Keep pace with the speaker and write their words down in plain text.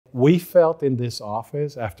we felt in this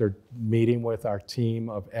office, after meeting with our team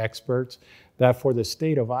of experts, that for the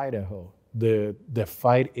state of Idaho, the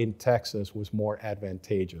fight in Texas was more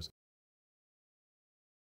advantageous.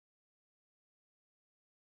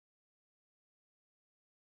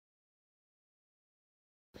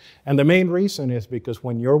 And the main reason is because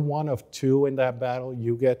when you're one of two in that battle,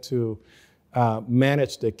 you get to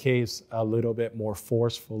manage the case a little bit more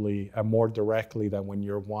forcefully and more directly than when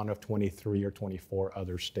you're one of 23 or 24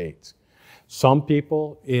 other states. Some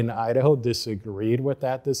people in Idaho disagreed with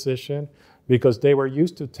that decision because they were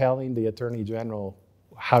used to telling the Attorney General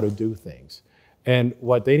how to do things. And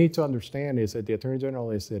what they need to understand is that the Attorney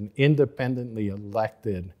General is an independently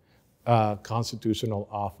elected constitutional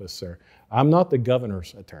officer. I'm not the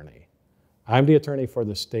governor's attorney. I'm the attorney for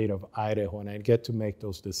the state of Idaho, and I get to make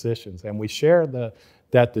those decisions. And we share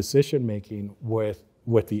that decision-making with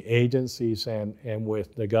the agencies and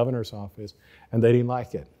with the governor's office, and they didn't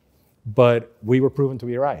like it. But we were proven to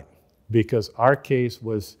be right, because our case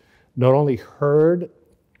was not only heard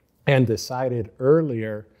and decided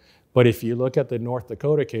earlier, but if you look at the North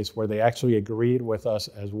Dakota case where they actually agreed with us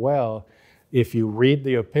as well, if you read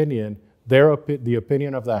the opinion, the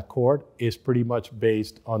opinion of that court is pretty much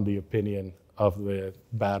based on the opinion of the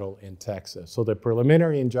battle in Texas. So the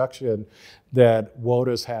preliminary injunction that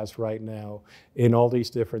WOTUS has right now in all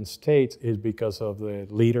these different states is because of the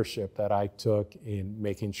leadership that I took in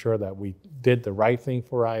making sure that we did the right thing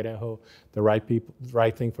for Idaho, the right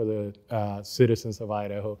thing for the citizens of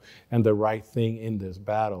Idaho, and the right thing in this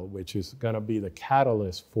battle, which is going to be the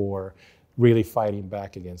catalyst for really fighting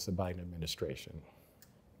back against the Biden administration.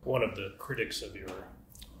 One of the critics of your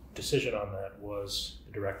decision on that was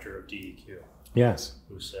the director of DEQ. Yes.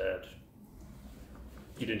 Who said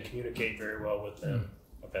you didn't communicate very well with them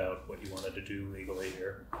about what you wanted to do legally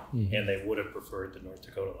here, and they would have preferred the North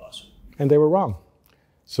Dakota lawsuit. And they were wrong.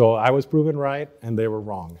 So I was proven right, and they were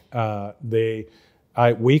wrong.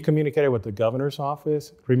 We communicated with the governor's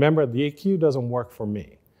office. Remember, DEQ doesn't work for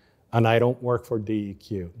me, and I don't work for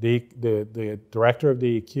DEQ. The director of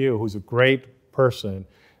DEQ, who's a great person,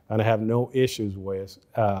 and I have no issues with,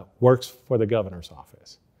 works for the governor's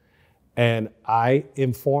office. And I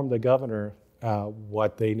informed the governor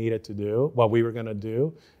what they needed to do, what we were going to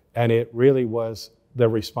do, and it really was the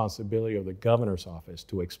responsibility of the governor's office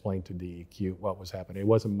to explain to DEQ what was happening. It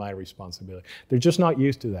wasn't my responsibility. They're just not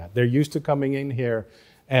used to that. They're used to coming in here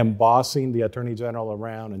and bossing the Attorney General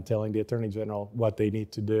around and telling the Attorney General what they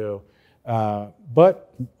need to do.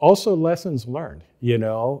 But also lessons learned, you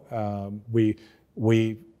know.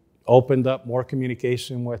 We opened up more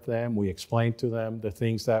communication with them. We explained to them the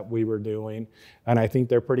things that we were doing, and I think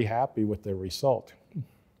they're pretty happy with the result.